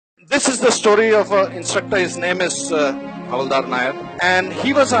This is the story of an instructor. His name is Havaldar Nair, and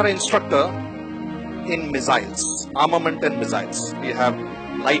he was our instructor in missiles, armament and missiles. We have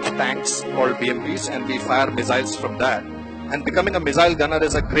light tanks called BMPs, and we fire missiles from that. And becoming a missile gunner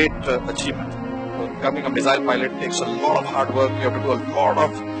is a great achievement. So becoming a missile pilot takes a lot of hard work. You have to do a lot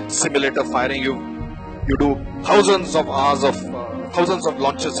of simulator firing. You do thousands of hours of thousands of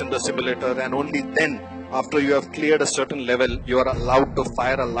launches in the simulator, and only then, after you have cleared a certain level, you are allowed to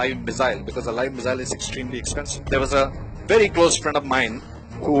fire a live missile, because a live missile is extremely expensive. There was a very close friend of mine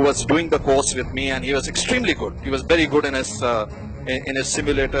who was doing the course with me, and he was extremely good. He was very good in his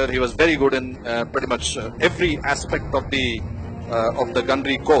simulator. He was very good in pretty much every aspect of the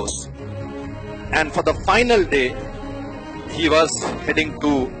gunnery course. And for the final day, he was heading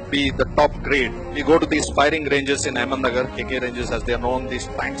to be the top grade. We go to these firing ranges in Ahmednagar, KK ranges as they are known. These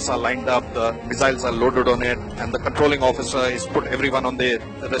tanks are lined up, the missiles are loaded on it, and the controlling officer has put everyone on their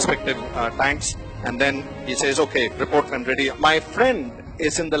respective tanks. And then he says, okay, report when ready. My friend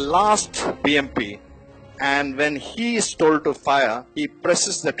is in the last BMP, and when he is told to fire, he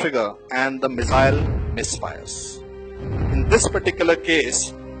presses the trigger and the missile misfires. In this particular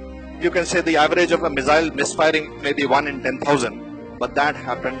case, you can say the average of a missile misfiring may be 1 in 10,000, but that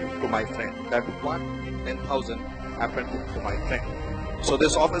happened to my friend. That 1 in 10,000 happened to my friend. So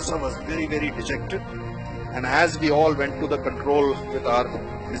this officer was very, very dejected, and as we all went to the control with our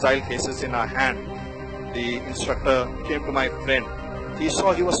missile cases in our hand, the instructor came to my friend. He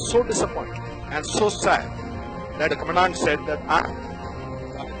saw he was so disappointed and so sad that the commandant said that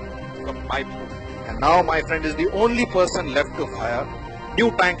from my group. And now my friend is the only person left to fire. New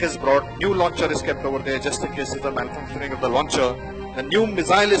tank is brought, new launcher is kept over there just in case of the malfunctioning of the launcher. The new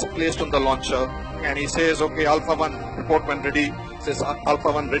missile is placed on the launcher, and he says, okay, Alpha 1, report when ready. Says, Alpha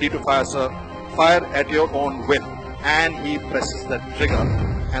 1 ready to fire, sir. Fire at your own will. And he presses the trigger,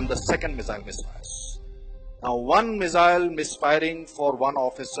 and the second missile misfires. Now, one missile misfiring for one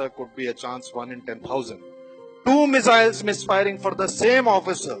officer could be a chance 1 in 10,000. 2 missiles misfiring for the same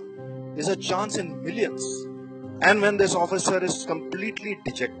officer is a chance in millions. And when this officer is completely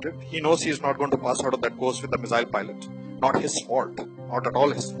dejected, he knows he is not going to pass out of that course with a missile pilot. Not his fault. Not at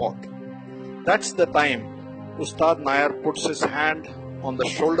all his fault. That's the time Ustad Nair puts his hand on the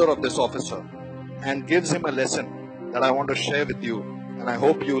shoulder of this officer and gives him a lesson that I want to share with you, and I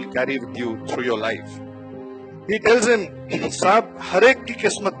hope you will carry with you through your life. He tells him, Saab, हर एक की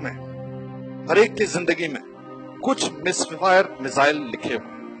किस्मत में, हर एक की जिंदगी में कुछ misfire missile लिखे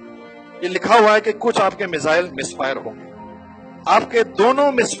हुए। ये लिखा हुआ है कि कुछ आपके मिसाइल मिसफायर होंगे। आपके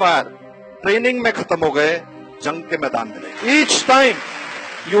दोनों मिसफायर ट्रेनिंग में खत्म हो गए, जंग के मैदान में। Each time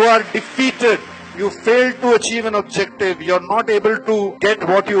you are defeated, you fail to achieve an objective, you are not able to get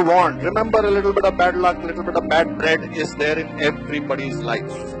what you want. Remember, a little bit of bad luck, a little bit of bad bread is there in everybody's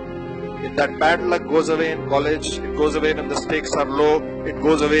life. If that bad luck goes away in college, it goes away when the stakes are low, it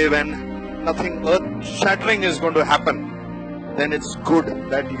goes away when nothing earth-shattering is going to happen, then it's good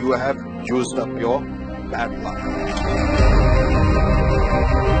that you have used up your bad luck.